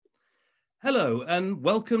Hello and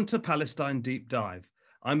welcome to Palestine Deep Dive.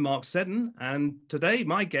 I'm Mark Seddon, and today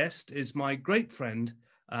my guest is my great friend,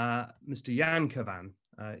 Mr. Jan Kavan.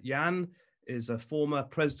 Jan is a former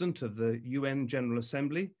president of the UN General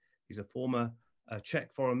Assembly. He's a former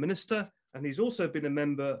Czech foreign minister, and he's also been a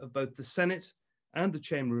member of both the Senate and the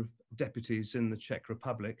Chamber of Deputies in the Czech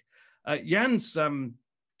Republic. Jan's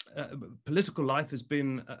political life has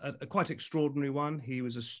been a quite extraordinary one. He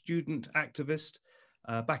was a student activist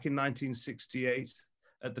back in 1968,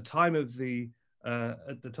 at the time of the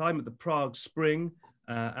Prague Spring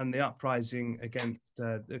and the uprising against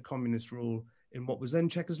the communist rule in what was then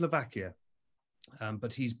Czechoslovakia.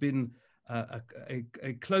 But he's been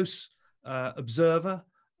a close observer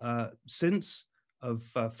since of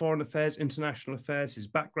foreign affairs, international affairs. His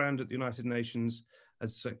background at the United Nations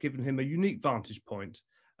has given him a unique vantage point.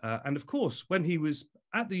 And of course, when he was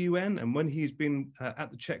at the UN and when he's been at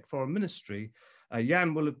the Czech Foreign Ministry,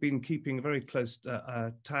 Jan will have been keeping very close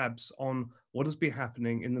tabs on what has been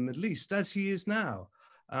happening in the Middle East, as he is now.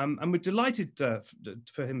 And we're delighted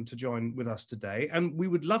for him to join with us today. And we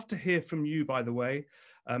would love to hear from you, by the way.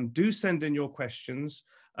 Do send in your questions.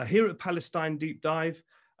 Here at Palestine Deep Dive,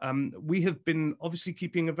 we have been obviously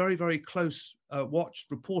keeping a very, very close watch,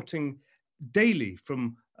 reporting daily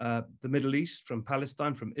from the Middle East, from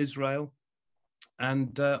Palestine, from Israel,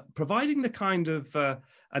 and providing the kind of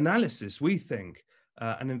analysis we think,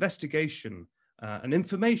 an investigation, an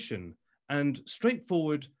information, and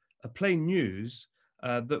straightforward, plain news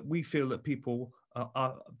that we feel that people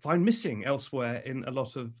find missing elsewhere in a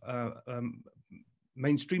lot of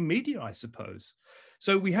mainstream media, I suppose.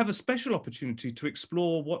 So we have a special opportunity to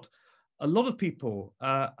explore what a lot of people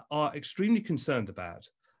are extremely concerned about,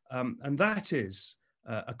 and that is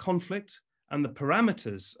a conflict and the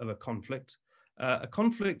parameters of a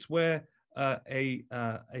conflict where a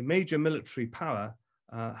major military power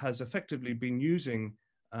has effectively been using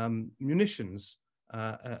munitions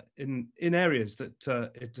in areas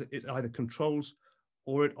that it either controls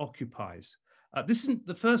or it occupies. This isn't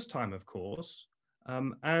the first time, of course,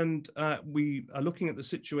 and we are looking at the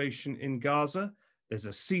situation in Gaza. There's a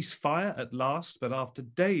ceasefire at last, but after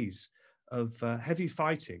days of heavy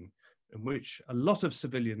fighting in which a lot of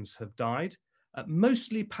civilians have died,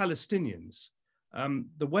 mostly Palestinians.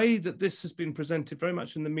 The way that this has been presented very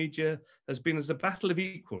much in the media has been as a battle of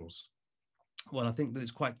equals. Well, I think that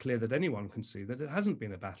it's quite clear that anyone can see that it hasn't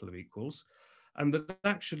been a battle of equals, and that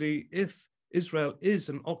actually if Israel is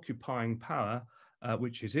an occupying power,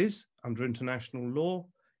 which it is under international law,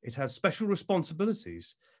 it has special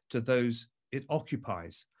responsibilities to those it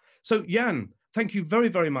occupies. So Jan, thank you very,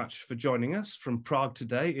 very much for joining us from Prague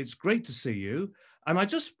today. It's great to see you. And I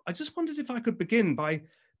just wondered if I could begin by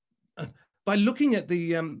looking at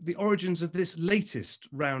the origins of this latest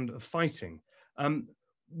round of fighting.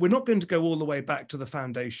 We're not going to go all the way back to the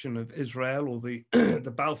foundation of Israel or the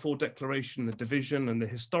the Balfour Declaration, the division, and the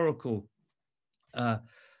historical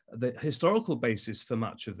basis for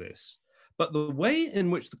much of this. But the way in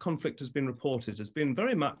which the conflict has been reported has been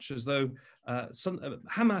very much as though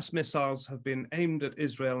Hamas missiles have been aimed at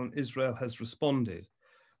Israel and Israel has responded.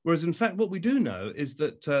 Whereas in fact, what we do know is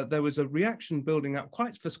that there was a reaction building up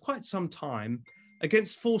for quite some time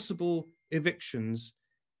against forcible evictions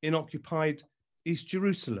in occupied East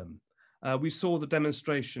Jerusalem. We saw the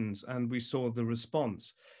demonstrations and we saw the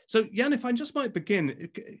response. So Jan, if I just might begin,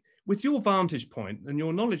 with your vantage point and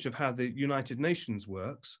your knowledge of how the United Nations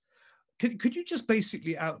works, could you just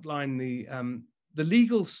basically outline the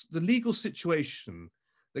legal situation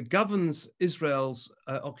that governs Israel's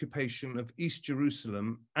occupation of East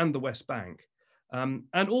Jerusalem and the West Bank,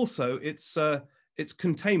 and also its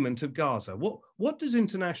containment of Gaza? What does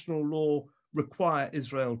international law require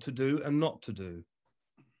Israel to do and not to do?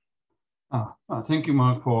 Thank you,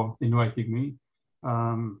 Mark, for inviting me.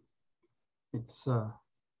 It's a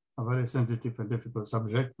very sensitive and difficult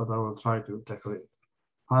subject, but I will try to tackle it.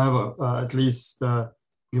 However, at least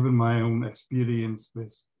given my own experience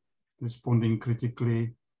with responding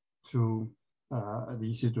critically to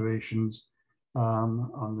these situations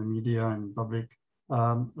on the media and public,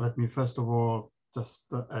 let me first of all just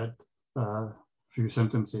add a few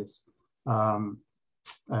sentences.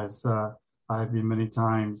 As I've been many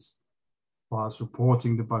times while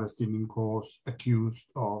supporting the Palestinian cause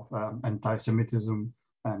accused of anti-Semitism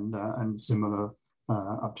and similar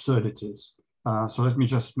absurdities. So let me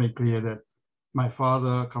just make clear that my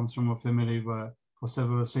father comes from a family where for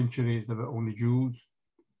several centuries there were only Jews.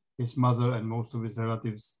 His mother and most of his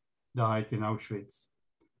relatives died in Auschwitz.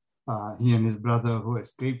 He and his brother, who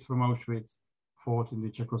escaped from Auschwitz, fought in the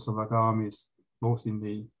Czechoslovak armies, both in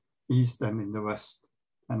the east and in the west.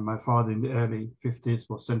 And my father in the early 50s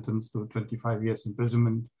was sentenced to 25 years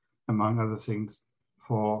imprisonment, among other things,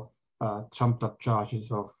 for trumped up charges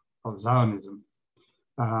of Zionism.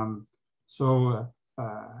 So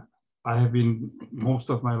I have been most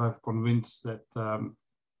of my life convinced that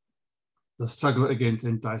the struggle against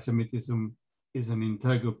anti-Semitism is an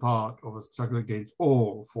integral part of a struggle against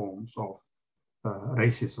all forms of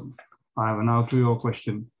racism. I have now to your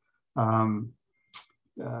question.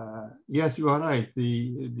 Yes, you are right.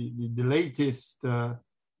 The latest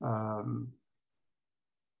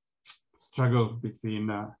struggle between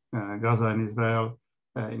Gaza and Israel,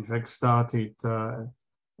 in fact, started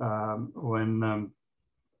when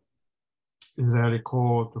Israeli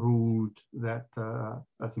court ruled that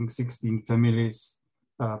I think 16 families,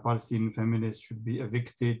 Palestinian families, should be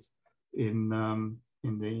evicted in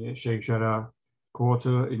the Sheikh Jarrah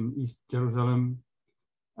quarter in East Jerusalem,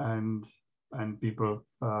 and people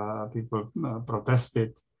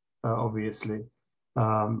protested, obviously.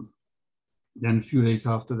 Then a few days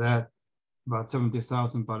after that, about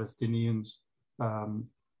 70,000 Palestinians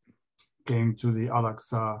came to the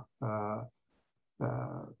Al-Aqsa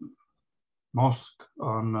mosque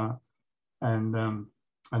and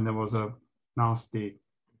there was a nasty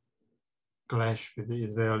clash with the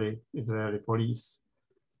Israeli police.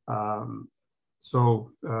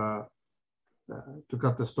 To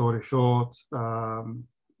cut the story short,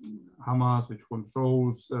 Hamas, which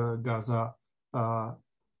controls Gaza,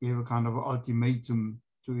 gave a kind of ultimatum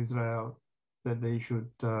to Israel that they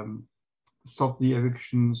should stop the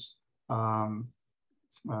evictions,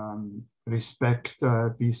 respect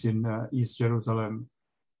peace in East Jerusalem,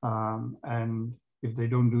 and if they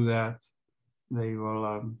don't do that, they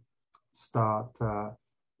will start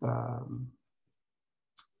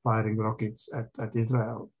firing rockets at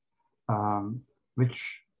Israel,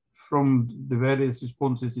 which from the various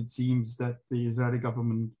responses, it seems that the Israeli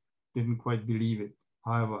government didn't quite believe it.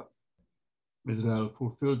 However, Israel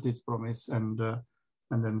fulfilled its promise and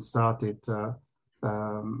then started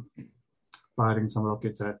firing some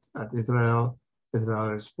rockets at Israel. Israel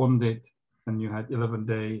responded, and you had 11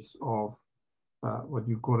 days of what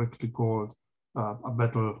you correctly called a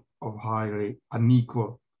battle of highly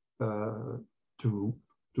unequal two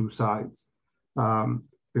sides.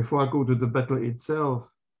 Before I go to the battle itself,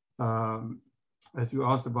 as you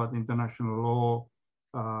asked about international law,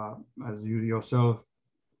 as you yourself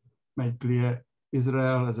made clear,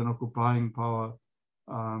 Israel as an occupying power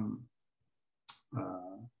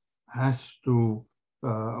has to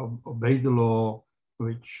obey the law,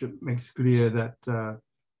 which makes clear that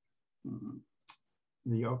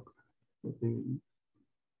the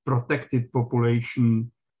protected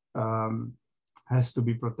population has to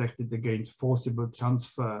be protected against forcible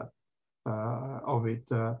transfer of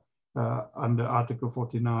it under Article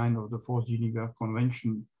 49 of the Fourth Geneva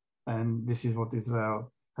Convention. And this is what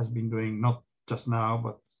Israel has been doing, not just now,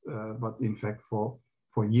 but in fact for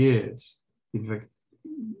years. In fact,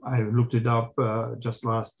 I looked it up just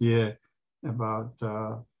last year, about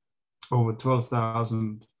over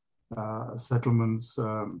 12,000 settlements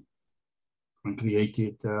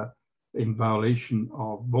created in violation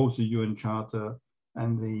of both the UN Charter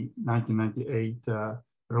and the 1998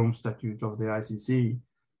 Rome Statute of the ICC.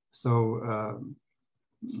 So,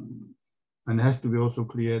 and it has to be also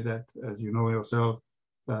clear that, as you know yourself,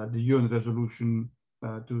 the UN Resolution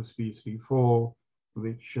 2334,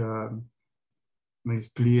 which makes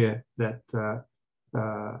clear that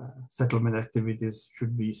settlement activities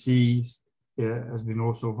should be ceased, has been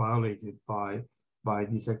also violated by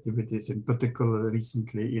these activities, in particular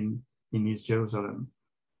recently in East Jerusalem.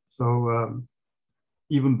 So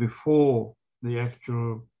even before the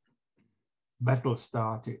actual battle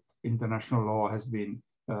started, international law has been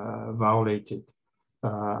violated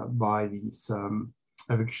by these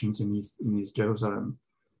evictions in East Jerusalem.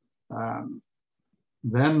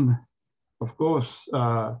 Then, of course,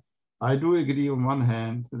 I do agree on one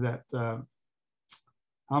hand that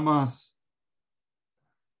Hamas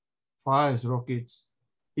fires rockets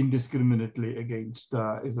indiscriminately against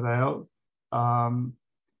Israel,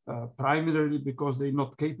 primarily because they're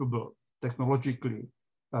not capable technologically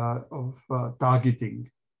of targeting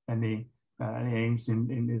any aims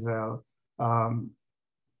in Israel.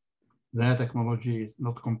 Their technology is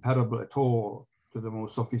not comparable at all to the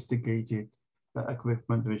most sophisticated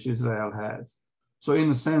equipment which Israel has. So in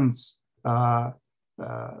a sense,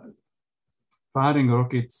 firing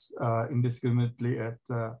rockets indiscriminately at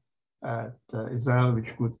Israel,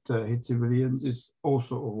 which could hit civilians, is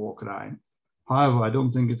also a war crime. However, I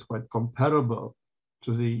don't think it's quite comparable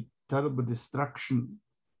to the terrible destruction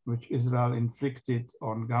which Israel inflicted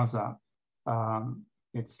on Gaza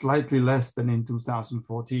It's slightly less than in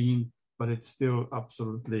 2014, but it's still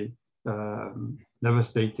absolutely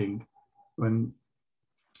devastating when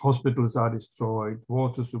hospitals are destroyed,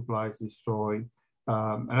 water supplies destroyed,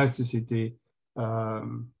 electricity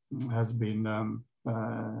has been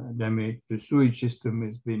damaged, the sewage system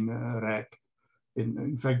has been wrecked.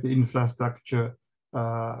 In fact, the infrastructure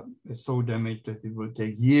is so damaged that it will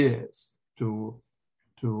take years to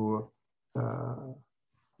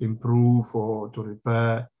improve or to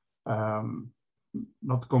repair,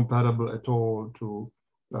 not comparable at all to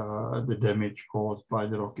the damage caused by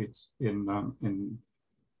the rockets in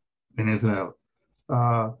Israel.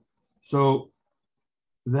 So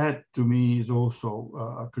that to me is also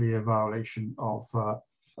a clear violation of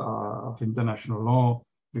international law,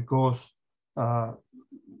 because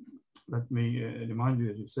let me remind you,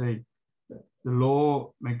 as you say, the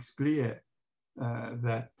law makes clear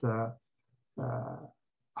that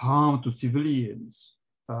harm to civilians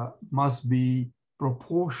must be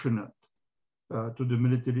proportionate to the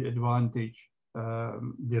military advantage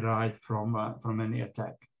derived from any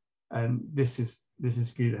attack. And this is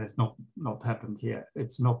clear, has not happened here.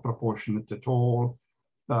 It's not proportionate at all.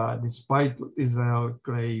 Despite what Israel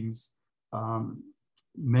claims,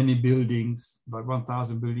 many buildings, about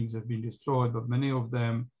 1,000 buildings have been destroyed, but many of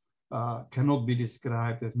them cannot be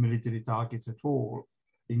described as military targets at all,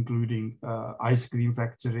 including ice cream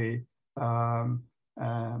factory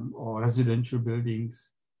or residential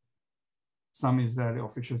buildings. Some Israeli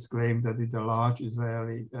officials claim that it's a large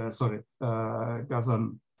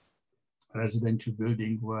Gazan residential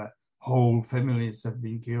building where whole families have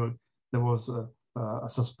been killed. There was a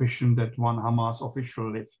suspicion that one Hamas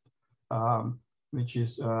official lived, which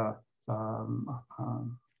is to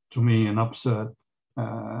me an absurd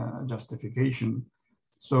justification.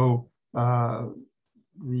 So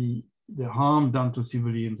the harm done to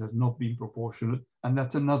civilians has not been proportionate, and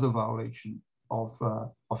that's another violation of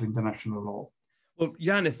international law. Well,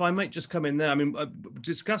 Jan, if I might just come in there, I mean,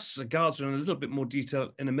 discuss Gaza in a little bit more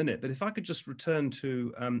detail in a minute, but if I could just return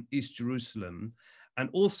to East Jerusalem and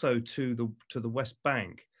also to the West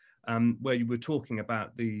Bank, where you were talking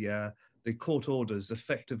about the court orders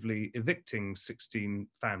effectively evicting 16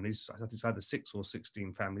 families. I think it's either 6 or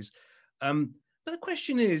 16 families. But the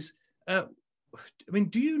question is, I mean,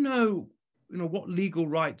 do you know what legal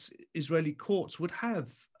rights Israeli courts would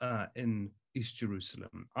have in East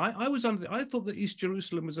Jerusalem? I thought that East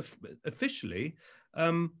Jerusalem was officially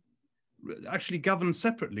actually governed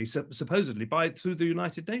separately, supposedly through the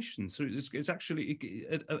United Nations. So it's actually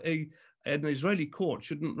an Israeli court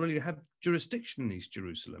shouldn't really have jurisdiction in East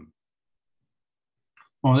Jerusalem.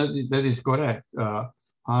 Well, that is correct.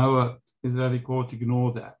 However, Israeli court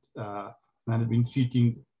ignored that and have been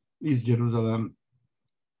treating East Jerusalem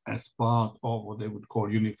as part of what they would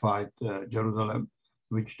call unified Jerusalem,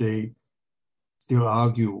 which they still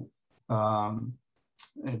argue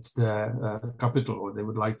it's the capital, or they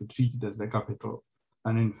would like to treat it as the capital.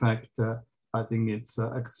 And in fact, I think it's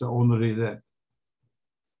extraordinary that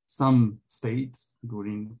some states,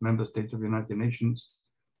 including member states of the United Nations,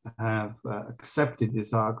 have accepted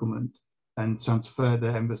this argument and transferred the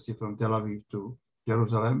embassy from Tel Aviv to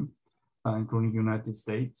Jerusalem, including the United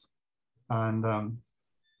States. And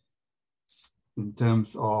in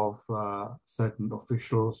terms of certain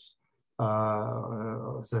officials,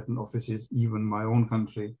 certain offices, even my own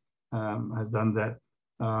country has done that.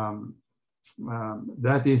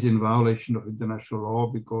 That is in violation of international law,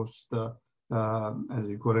 because as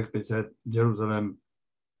you correctly said, Jerusalem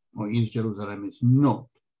or East Jerusalem is not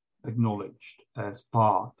acknowledged as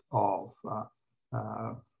part of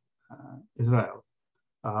Israel.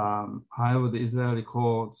 However, the Israeli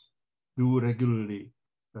courts do regularly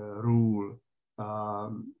rule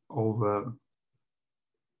over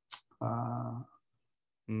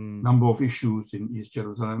number of issues in East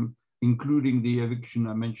Jerusalem, including the eviction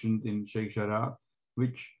I mentioned in Sheikh Jarrah,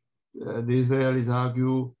 which the Israelis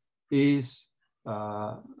argue is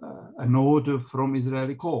an order from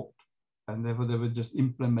Israeli court. And therefore they were just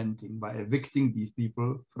implementing by evicting these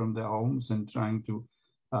people from their homes and trying to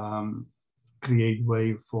create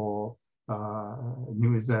way for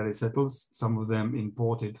new Israeli settlers, some of them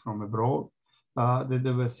imported from abroad, that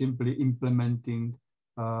they were simply implementing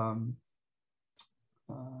a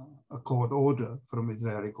court order from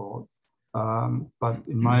Israeli court. But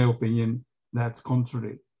in my opinion, that's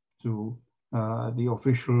contrary to the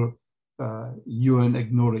official UN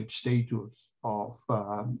acknowledged status of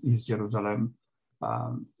East Jerusalem.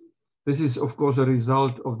 This is, of course, a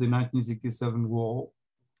result of the 1967 war,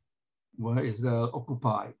 where Israel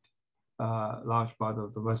occupied large part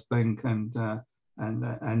of the West Bank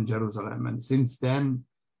and Jerusalem. And since then,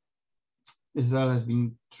 Israel has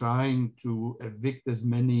been trying to evict as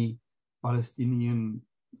many Palestinian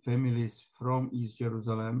families from East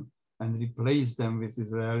Jerusalem and replace them with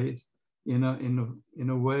Israelis in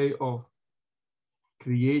a way of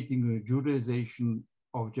creating a Judaization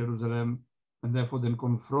of Jerusalem, and therefore then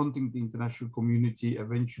confronting the international community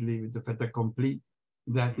eventually with the fait accompli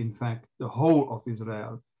that in fact the whole of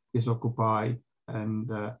Israel is occupied and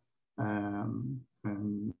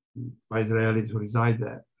by Israelis who reside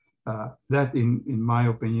there. That, in my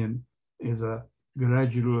opinion, is a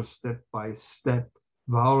gradual step-by-step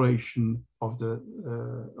violation of the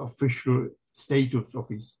official status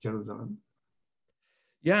of East Jerusalem.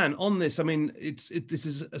 Yeah, and on this, I mean, this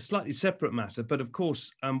is a slightly separate matter, but of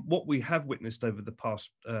course, what we have witnessed over the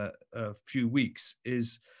past few weeks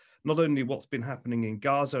is not only what's been happening in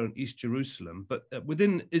Gaza and East Jerusalem, but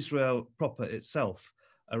within Israel proper itself,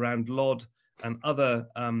 around Lod and other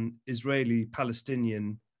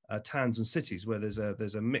Israeli-Palestinian towns and cities where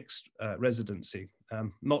there's a mixed residency.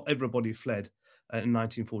 Not everybody fled in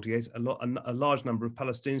 1948. A large number of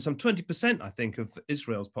Palestinians, some 20%, I think, of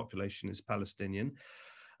Israel's population is Palestinian.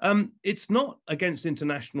 It's not against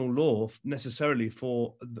international law necessarily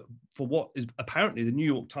for what is apparently the New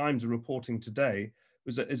York Times are reporting today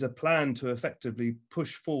is a plan to effectively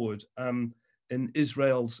push forward in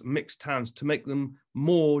Israel's mixed towns to make them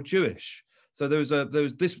more Jewish. So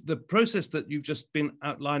the process that you've just been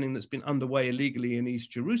outlining that's been underway illegally in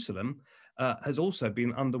East Jerusalem has also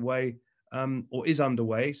been underway or is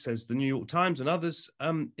underway, says the New York Times and others,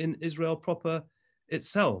 in Israel proper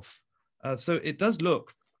itself. So it does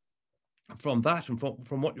look from that and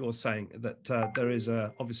from what you're saying that there is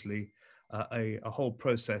obviously a whole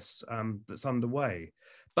process that's underway.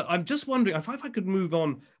 But I'm just wondering if I could move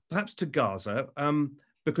on perhaps to Gaza,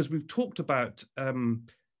 because we've talked about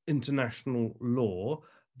international law.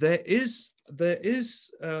 There is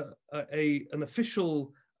an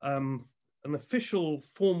official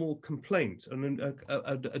formal complaint and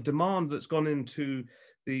a demand that's gone into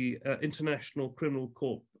the International Criminal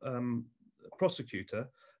Court prosecutor.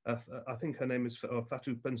 I think her name is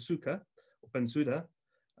Fatou Bensouda,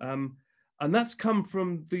 and that's come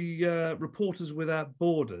from the Reporters Without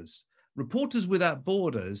Borders. Reporters Without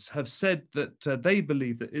Borders have said that they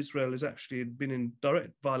believe that Israel has actually been in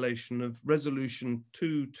direct violation of Resolution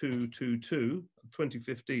 2222 of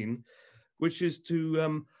 2015, which is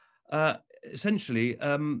to essentially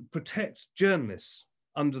protect journalists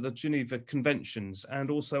under the Geneva Conventions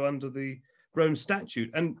and also under the Rome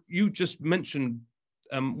Statute. And you just mentioned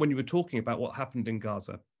when you were talking about what happened in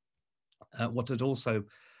Gaza, what had also,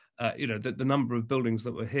 the number of buildings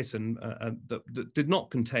that were hit and that did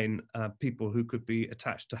not contain people who could be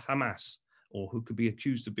attached to Hamas or who could be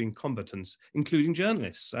accused of being combatants, including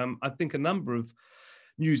journalists. I think a number of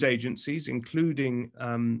news agencies, including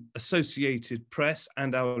Associated Press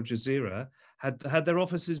and Al Jazeera, had their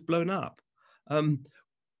offices blown up.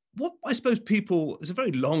 What I suppose people, it's a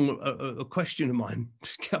very long a question of mine,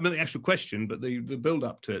 I mean the actual question, but the build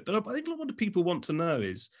up to it. But I think what people want to know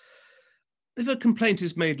is, if a complaint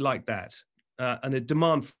is made like that and a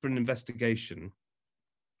demand for an investigation,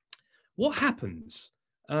 what happens?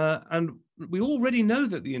 And we already know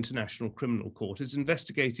that the International Criminal Court is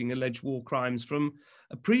investigating alleged war crimes from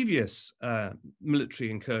a previous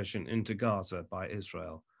military incursion into Gaza by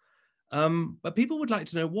Israel. But people would like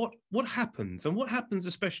to know what happens, and what happens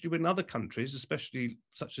especially when other countries, especially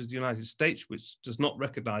such as the United States, which does not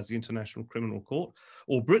recognize the International Criminal Court,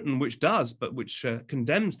 or Britain, which does, but which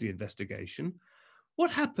condemns the investigation.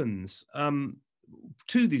 What happens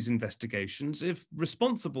to these investigations if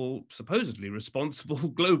supposedly responsible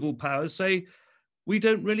global powers say, we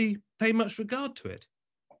don't really pay much regard to it?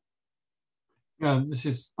 Yeah, this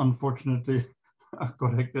is unfortunately a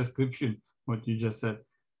correct description, what you just said.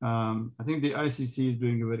 I think the ICC is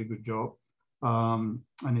doing a very good job and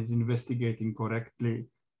is investigating correctly,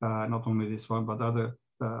 not only this one, but other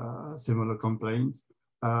similar complaints.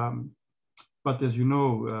 But as you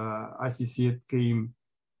know, ICC came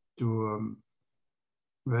to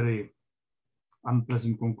very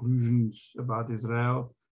unpleasant conclusions about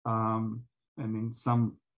Israel. And in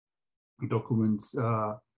some documents,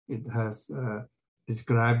 it has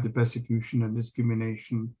described the persecution and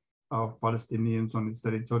discrimination of Palestinians on its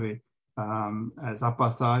territory as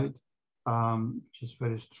apartheid, which is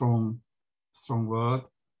very strong word.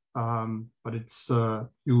 But it's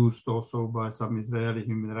used also by some Israeli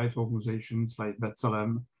human rights organizations like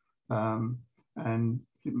B'Tselem, and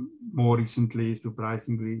more recently,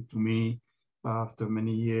 surprisingly to me, after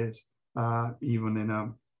many years, even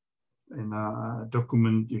in a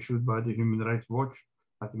document issued by the Human Rights Watch,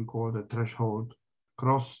 I think called "The Threshold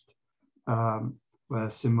Crossed," where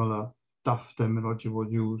similar tough terminology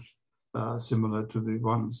was used, similar to the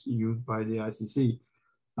ones used by the ICC.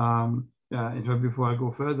 In fact, before I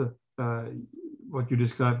go further, what you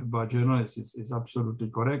described about journalists is absolutely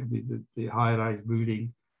correct. The high-rise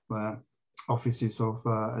building where offices of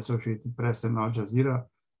Associated Press and Al Jazeera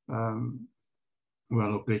were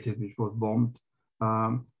located, which was bombed.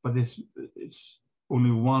 But it's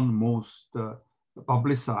only one most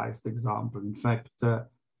publicized example. In fact, the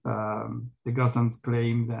Gazans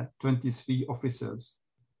claim that 23 officers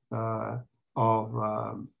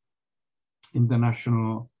of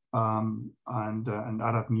international and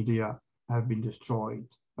Arab media have been destroyed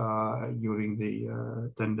during the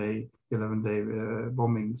 10-day, 11-day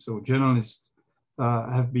bombing. So journalists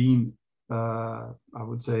have been, I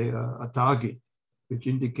would say, a target, which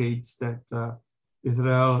indicates that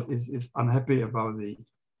Israel is unhappy about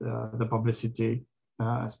the publicity,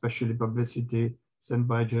 especially publicity sent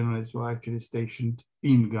by journalists who are actually stationed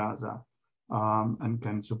in Gaza and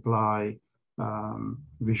can supply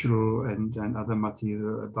visual and other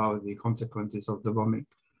material about the consequences of the bombing.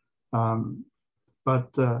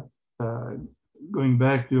 But going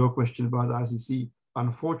back to your question about the ICC,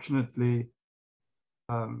 unfortunately,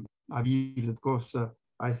 I believe, of course,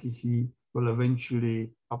 ICC will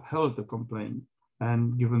eventually uphold the complaint.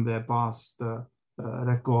 And given their past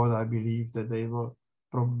record, I believe that they will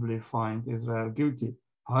probably find Israel guilty.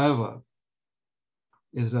 However,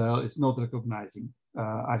 Israel is not recognizing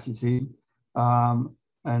ICC. And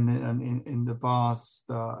in the past,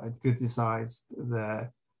 it criticized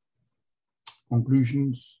their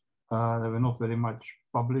conclusions. They were not very much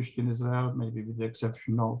published in Israel, maybe with the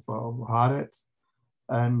exception of Haaretz.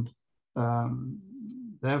 And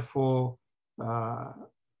therefore,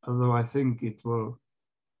 although I think it will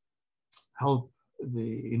help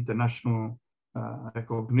the international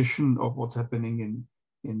recognition of what's happening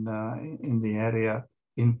in the area,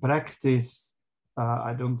 in practice,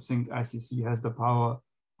 I don't think ICC has the power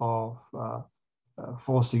of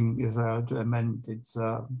forcing Israel to amend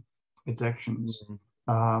its actions.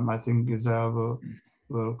 I think Israel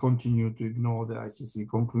will continue to ignore the ICC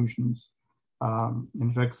conclusions.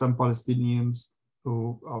 In fact, some Palestinians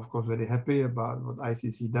who are, of course, very happy about what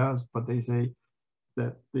ICC does, but they say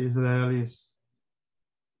that the Israelis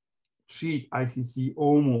treat ICC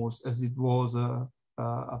almost as it was a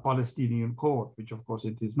Palestinian court, which of course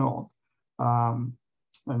it is not. And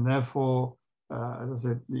therefore, as I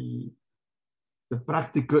said, the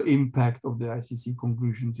practical impact of the ICC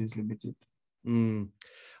conclusions is limited.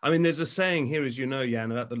 I mean, there's a saying here, as you know,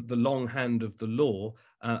 Jan, about the long hand of the law,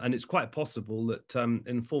 and it's quite possible that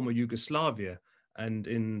in former Yugoslavia and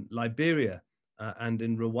in Liberia and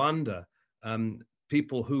in Rwanda,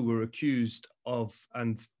 people who were accused of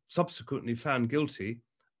and subsequently found guilty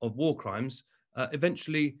of war crimes,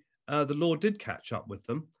 eventually the law did catch up with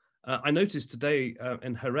them. I noticed today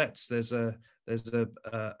in Haaretz there's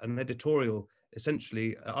an editorial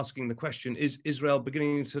essentially asking the question: is Israel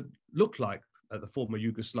beginning to look like the former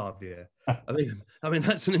Yugoslavia? I mean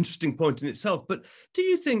that's an interesting point in itself. But do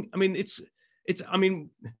you think? I mean, I mean,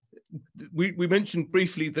 we mentioned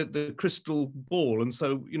briefly that the crystal ball, and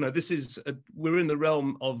so this is we're in the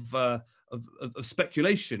realm of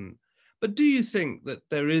speculation. But do you think that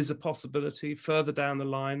there is a possibility further down the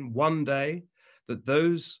line, one day, that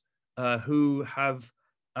those who have,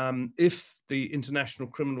 if the International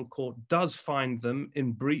Criminal Court does find them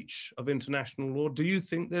in breach of international law, do you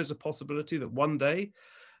think there's a possibility that one day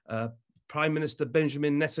Prime Minister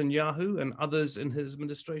Benjamin Netanyahu and others in his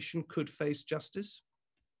administration could face justice?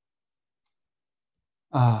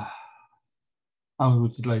 I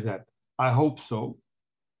would put it like that. I hope so,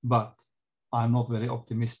 but I'm not very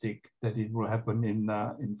optimistic that it will happen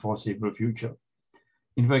in foreseeable future.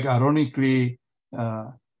 In fact, ironically,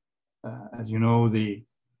 as you know,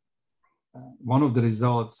 one of the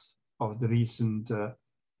results of the recent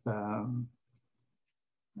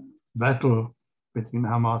battle between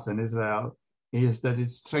Hamas and Israel is that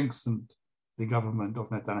it strengthened the government of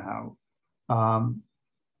Netanyahu.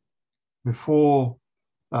 Before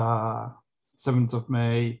 7th of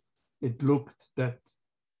May, it looked that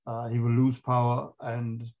he will lose power,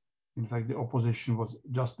 and in fact, the opposition was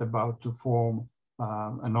just about to form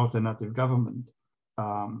an alternative government.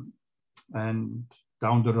 And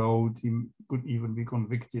down the road, he could even be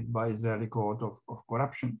convicted by Israeli court of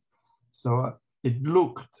corruption. So it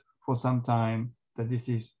looked for some time that this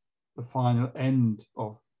is the final end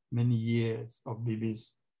of many years of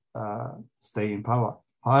Bibi's stay in power.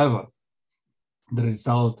 However, the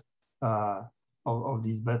result of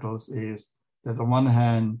these battles is that on one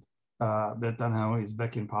hand, Netanyahu is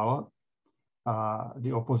back in power.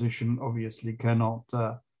 The opposition obviously cannot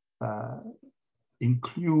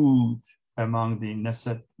include among the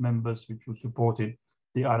Knesset members which who supported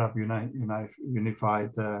the Arab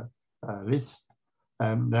Unified list.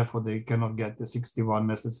 Therefore, they cannot get the 61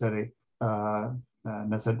 necessary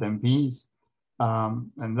Knesset MPs.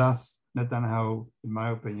 And thus, Netanyahu, in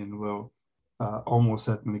my opinion, will almost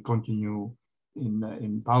certainly continue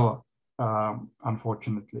in power,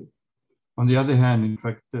 unfortunately. On the other hand, in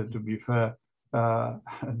fact, to be fair,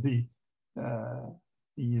 the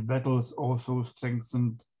battles also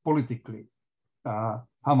strengthened politically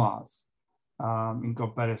Hamas in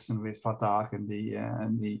comparison with Fatah and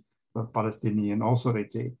the Palestinian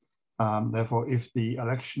authority. Therefore, if the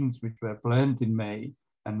elections which were planned in May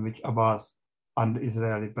and which Abbas, under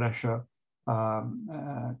Israeli pressure,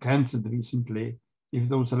 cancelled recently, if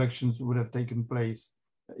those elections would have taken place,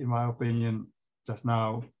 in my opinion, just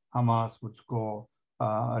now, Hamas would score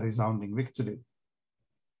a resounding victory.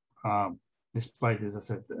 Despite, as I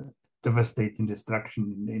said, devastating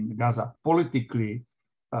destruction in Gaza. Politically,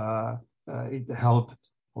 it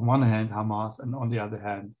helped, on one hand, Hamas, and on the other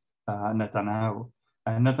hand, Netanyahu.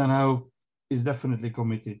 And Netanyahu is definitely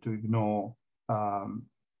committed to ignore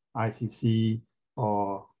ICC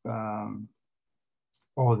or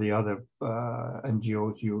all the other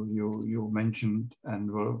NGOs you mentioned,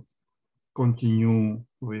 and will continue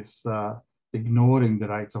with ignoring the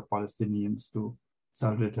rights of Palestinians to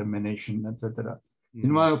self-determination, etc.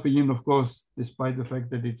 In my opinion, of course, despite the fact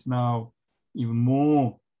that it's now even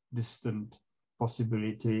more distant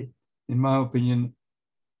possibility, in my opinion,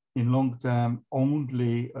 in long term,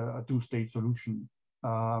 only a two-state solution,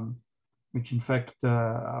 which in fact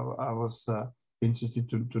I was interested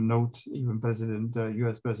to note, even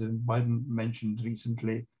US President Biden mentioned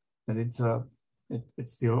recently that it's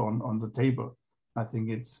still on the table. I think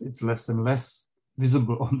it's less and less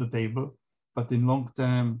visible on the table, but in long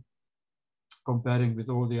term, comparing with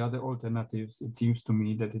all the other alternatives, it seems to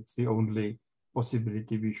me that it's the only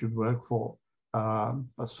possibility we should work for. A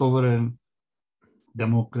sovereign,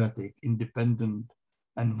 democratic, independent,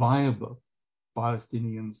 and viable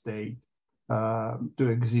Palestinian state to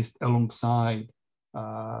exist alongside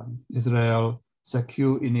Israel,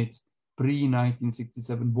 secure in its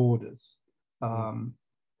pre-1967 borders.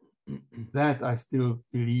 That I still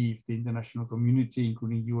believe the international community,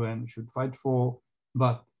 including UN, should fight for,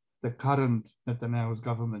 but the current Netanyahu's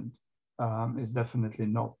government is definitely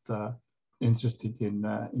not interested in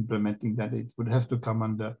implementing that. It would have to come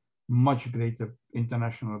under much greater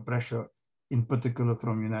international pressure, in particular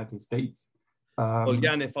from the United States. Well,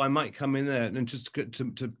 Jan, if I might come in there and just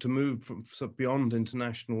to move from beyond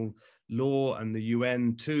international law and the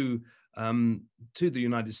UN to the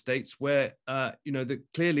United States, where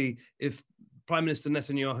clearly, if Prime Minister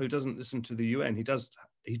Netanyahu doesn't listen to the UN, he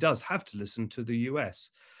does have to listen to the US.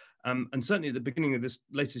 And certainly at the beginning of this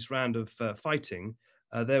latest round of fighting,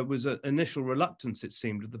 there was an initial reluctance, it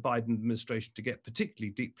seemed, of the Biden administration to get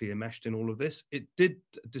particularly deeply enmeshed in all of this. It did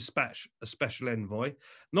dispatch a special envoy,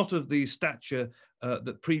 not of the stature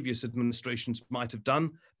that previous administrations might have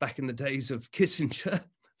done back in the days of Kissinger,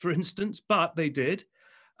 for instance, but they did.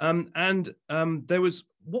 There was,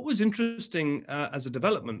 what was interesting as a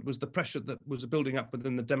development was the pressure that was building up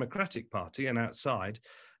within the Democratic Party and outside,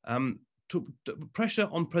 to pressure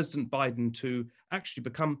on President Biden to actually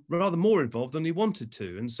become rather more involved than he wanted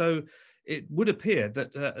to. And so it would appear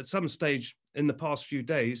that at some stage in the past few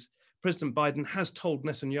days, President Biden has told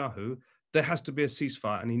Netanyahu there has to be a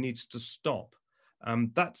ceasefire and he needs to stop.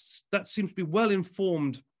 That seems to be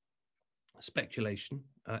well-informed speculation,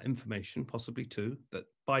 information possibly too, that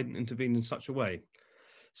Biden intervened in such a way.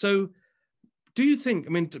 So do you think, I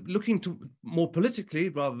mean, looking to more politically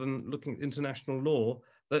rather than looking at international law,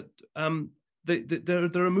 that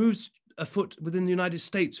there are moves afoot within the United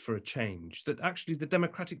States for a change, that actually the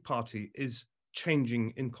Democratic Party is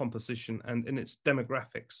changing in composition and in its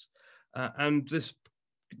demographics, and this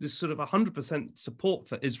sort of 100% support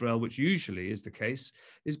for Israel, which usually is the case,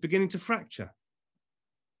 is beginning to fracture?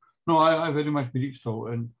 No, I very much believe so,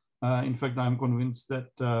 and in fact, I'm convinced that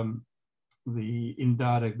the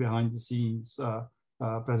indirect, behind the scenes,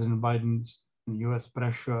 President Biden's U.S.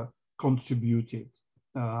 pressure contributed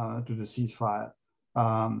to the ceasefire.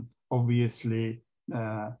 Obviously,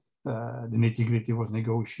 the nitty-gritty was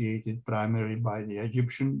negotiated primarily by the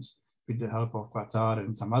Egyptians with the help of Qatar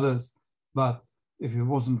and some others. But if it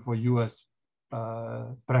wasn't for U.S.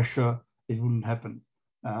 Pressure, it wouldn't happen.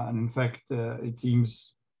 And in fact, it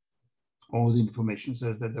seems all the information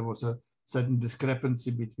says that there was a certain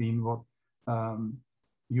discrepancy between what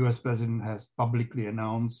U.S. President has publicly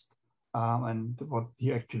announced and what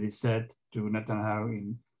he actually said to Netanyahu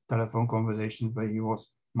in telephone conversations, where he was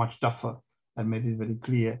much tougher and made it very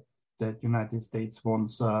clear that United States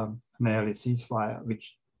wants an early ceasefire,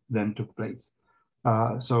 which then took place.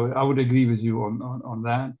 So I would agree with you on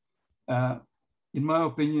that. In my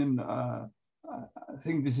opinion, I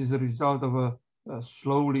think this is a result of a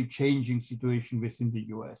slowly changing situation within the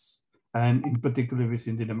US, and in particular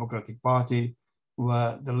within the Democratic Party,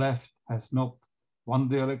 where the left has not won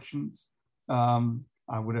the elections.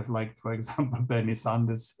 I would have liked, for example, Bernie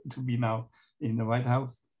Sanders to be now in the White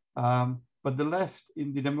House. But the left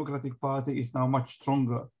in the Democratic Party is now much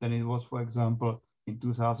stronger than it was, for example, in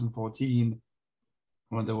 2014,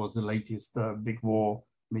 when there was the latest big war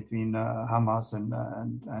between Hamas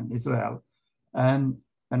and Israel. And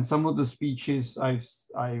some of the speeches I've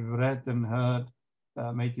read and heard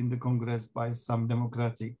made in the Congress by some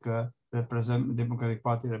Democratic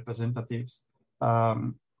Party representatives,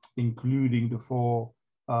 including the four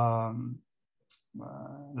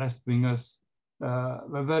left-wingers,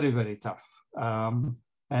 were very, very tough.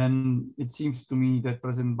 And it seems to me that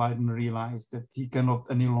President Biden realized that he cannot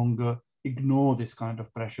any longer ignore this kind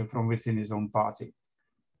of pressure from within his own party.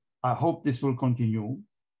 I hope this will continue,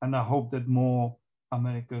 and I hope that more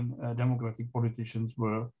American Democratic politicians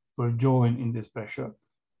will join in this pressure,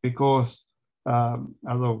 because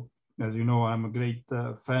although, as you know, I'm a great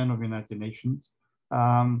fan of United Nations,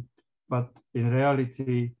 but in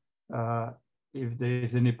reality, if there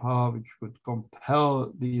is any power which would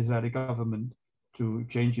compel the Israeli government to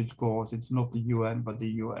change its course, it's not the UN, but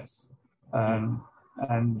the US.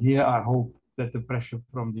 And here I hope that the pressure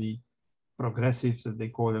from the progressives, as they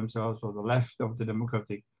call themselves, or the left of the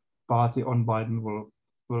Democratic Party on Biden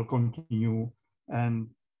will continue, and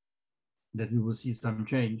that we will see some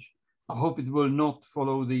change. I hope it will not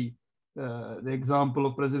follow the example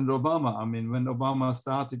of President Obama. I mean, when Obama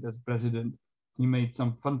started as president, he made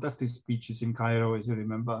some fantastic speeches in Cairo, as you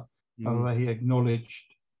remember, where he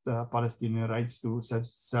acknowledged the Palestinian rights to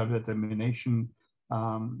self-determination,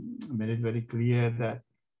 made it very clear that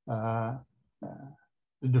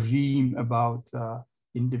the dream about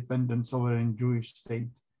independent, sovereign Jewish state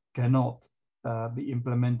cannot be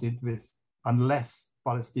implemented unless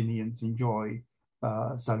Palestinians enjoy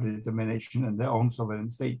self-determination and their own sovereign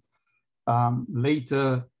state.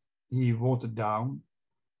 Later, he voted down,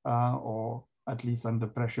 or at least under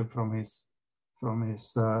pressure from his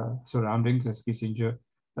surroundings, as Kissinger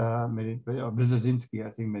made it, or Brzezinski,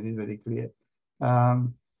 I think, made it very clear. I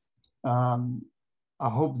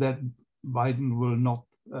hope that Biden will not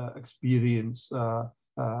experience a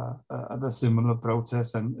similar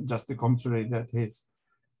process, and just the contrary, that his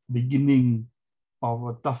beginning of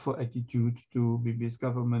a tougher attitude to Bibi's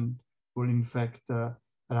government will, in fact,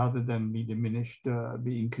 rather than be diminished,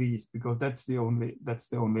 be increased, because that's the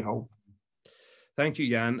only hope. Thank you,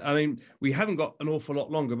 Jan. I mean, we haven't got an awful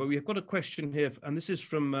lot longer, but we've got a question here, and this is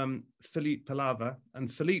from Philippe Palava.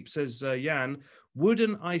 And Philippe says, Jan, would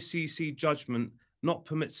an ICC judgment not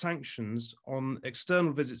permit sanctions on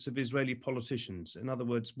external visits of Israeli politicians? In other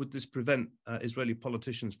words, would this prevent Israeli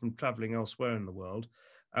politicians from traveling elsewhere in the world?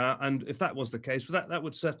 And if that was the case, that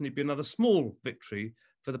would certainly be another small victory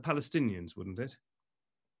for the Palestinians, wouldn't it?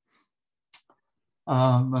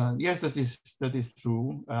 Yes, that is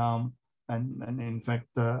true. And in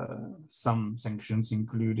fact, some sanctions,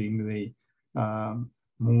 including the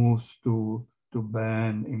moves to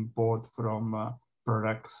ban import from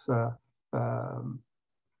products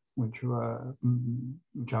which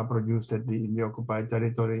are produced in the occupied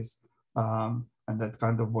territories, and that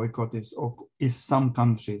kind of boycott is some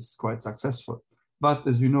countries quite successful. But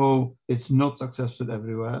as you know, it's not successful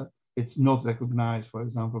everywhere. It's not recognized, for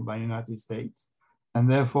example, by the United States, and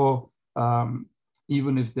therefore,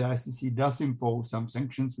 even if the ICC does impose some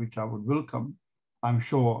sanctions, which I would welcome, I'm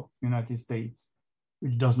sure United States,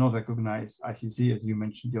 which does not recognize ICC, as you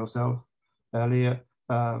mentioned yourself earlier,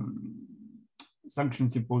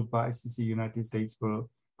 sanctions imposed by ICC, United States will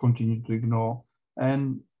continue to ignore.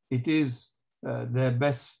 And it is their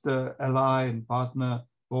best ally and partner,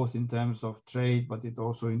 both in terms of trade, but it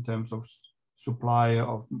also in terms of supply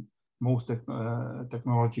of most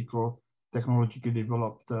technologically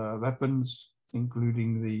developed weapons,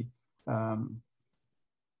 including the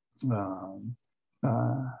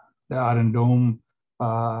Iron Dome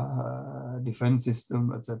defense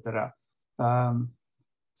system, etc.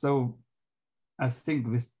 So I think,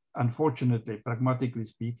 unfortunately, pragmatically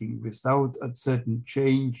speaking, without a certain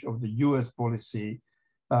change of the US policy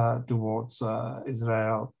towards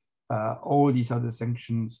Israel, all these other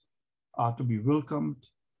sanctions are to be welcomed,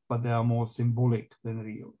 but they are more symbolic than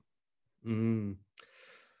real. Mm.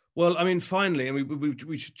 Well, I mean, finally, I mean,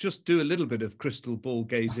 we should just do a little bit of crystal ball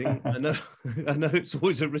gazing. I know it's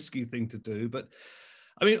always a risky thing to do, but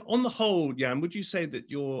I mean, on the whole, Jan, would you say that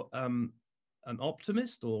you're an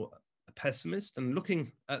optimist or a pessimist? And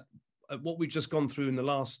looking at what we've just gone through in the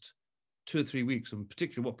last 2 or 3 weeks, and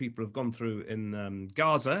particularly what people have gone through in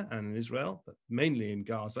Gaza and in Israel, but mainly in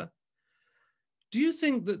Gaza, do you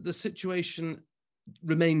think that the situation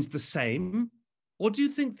remains the same? Or do you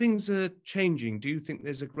think things are changing? Do you think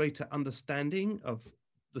there's a greater understanding of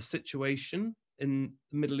the situation in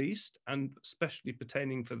the Middle East, and especially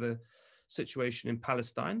pertaining for the situation in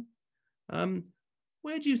Palestine?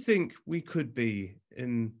 Where do you think we could be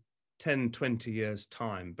in 10, 20 years'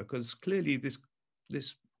 time? Because clearly this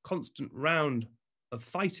constant round of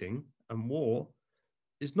fighting and war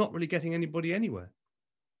is not really getting anybody anywhere.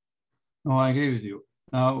 No, I agree with you.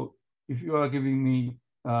 Now, if you are giving me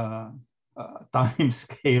a time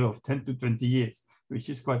scale of 10 to 20 years, which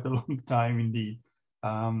is quite a long time indeed,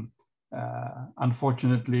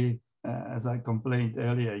 unfortunately, as I complained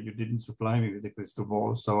earlier, you didn't supply me with a crystal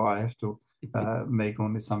ball, so I have to make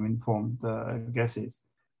only some informed guesses.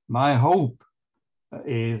 My hope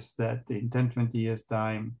is that in 10, 20 years'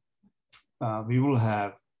 time, we will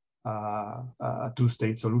have a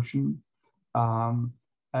two-state solution,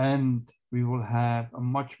 and we will have a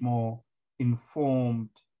much more informed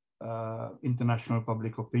international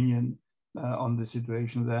public opinion on the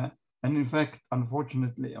situation there. And in fact,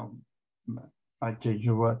 unfortunately, I change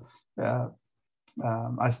the word,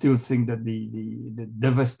 I still think that the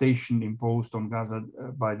devastation imposed on Gaza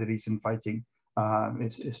by the recent fighting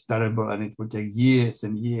is terrible, and it will take years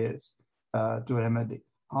and years to remedy.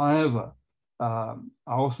 However, I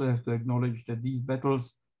also have to acknowledge that these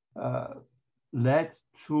battles led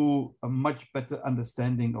to a much better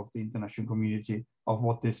understanding of the international community of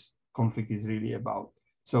what this conflict is really about.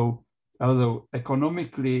 So, although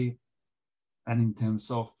economically and in terms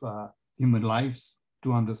of human lives,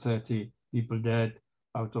 230 people dead,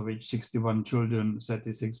 out of which 61 children,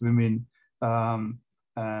 36 women,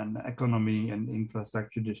 and economy and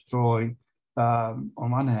infrastructure destroyed on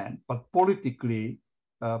one hand. But politically,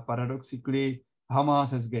 paradoxically,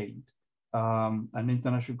 Hamas has gained. An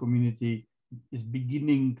international community is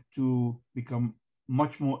beginning to become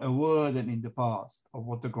much more aware than in the past of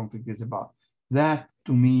what the conflict is about. That,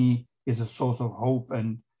 to me, is a source of hope.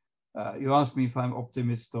 And you asked me if I'm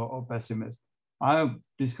optimist or pessimist. I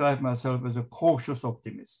describe myself as a cautious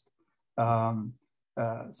optimist.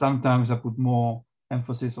 Sometimes I put more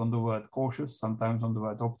emphasis on the word cautious, sometimes on the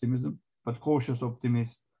word optimism. But cautious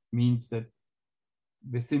optimist means that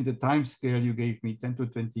within the time scale you gave me, 10 to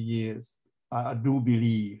 20 years, I do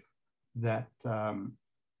believe that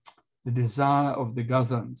the desire of the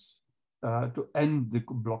Gazans to end the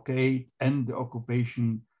blockade, end the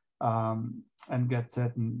occupation, and get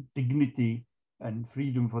certain dignity and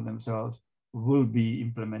freedom for themselves will be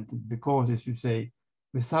implemented. Because, as you say,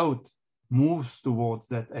 without moves towards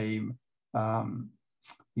that aim,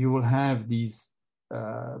 you will have these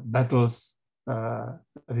battles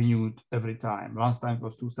renewed every time. Last time it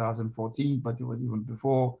was 2014, but it was even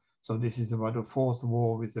before. So this is about a fourth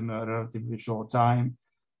war within a relatively short time.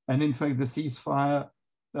 And in fact, the ceasefire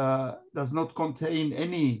does not contain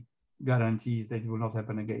any guarantees that it will not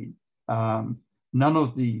happen again. None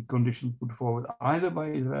of the conditions put forward either by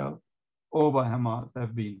Israel or by Hamas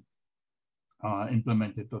have been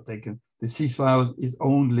implemented or taken. The ceasefire is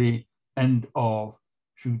only end of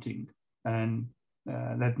shooting. And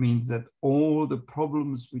that means that all the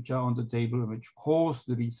problems which are on the table and which caused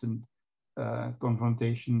the recent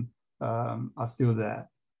confrontation are still there.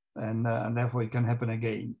 And therefore it can happen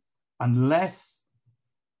again. Unless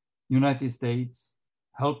United States,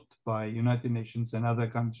 helped by United Nations and other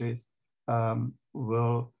countries,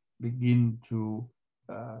 will begin to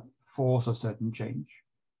force a certain change.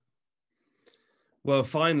 Well,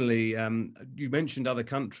 finally, you mentioned other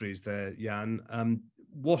countries there, Jan.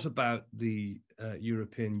 What about the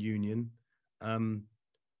European Union?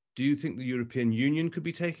 Do you think the European Union could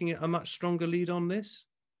be taking a much stronger lead on this?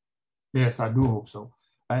 Yes, I do hope so.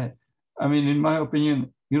 I mean, in my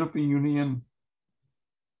opinion, European Union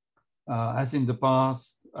has in the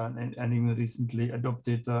past and even recently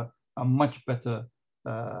adopted a much better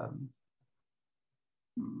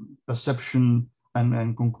perception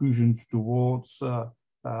and conclusions towards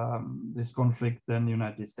this conflict than the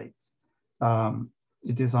United States.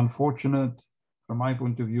 It is unfortunate, from my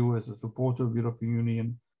point of view, as a supporter of the European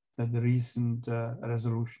Union, that the recent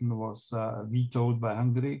resolution was vetoed by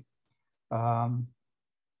Hungary,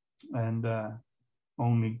 and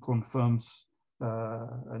only confirms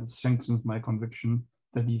and strengthens my conviction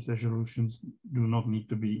that these resolutions do not need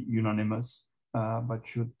to be unanimous, but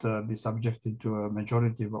should be subjected to a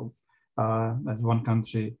majority vote, as one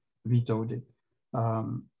country vetoed it.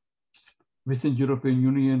 within European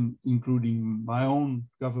Union, including my own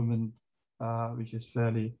government, which is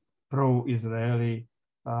fairly pro-Israeli,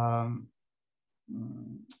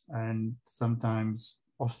 and sometimes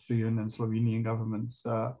Austrian and Slovenian governments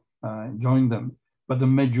join them. But the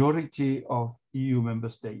majority of EU member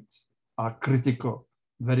states are critical,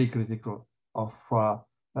 very critical of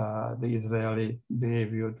the Israeli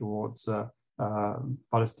behavior towards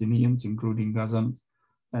Palestinians, including Gazans.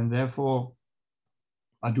 And therefore,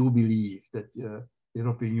 I do believe that the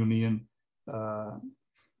European Union,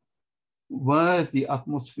 where the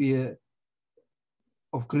atmosphere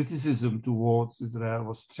of criticism towards Israel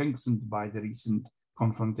was strengthened by the recent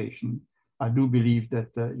confrontation, I do believe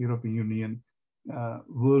that the European Union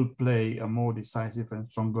will play a more decisive and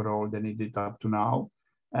stronger role than it did up to now.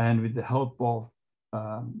 And with the help of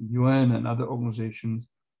UN and other organizations,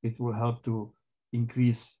 it will help to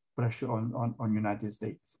increase pressure on United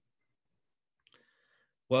States.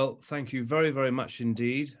 Well, thank you very, very much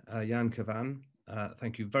indeed, Jan Kavan.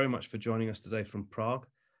 Thank you very much for joining us today from Prague.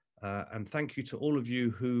 And thank you to all of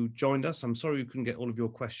you who joined us. I'm sorry we couldn't get all of your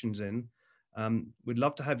questions in. We'd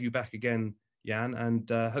love to have you back again, Jan, and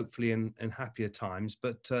hopefully in happier times.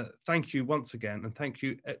 But thank you once again, and thank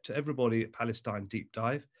you to everybody at Palestine Deep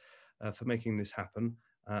Dive for making this happen.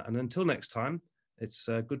 And until next time, it's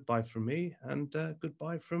goodbye from me and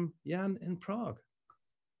goodbye from Jan in Prague.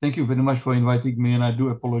 Thank you very much for inviting me, and I do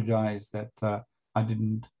apologize that I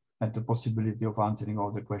didn't have the possibility of answering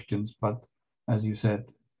all the questions, but as you said,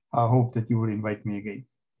 I hope that you will invite me again.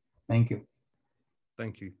 Thank you.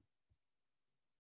 Thank you.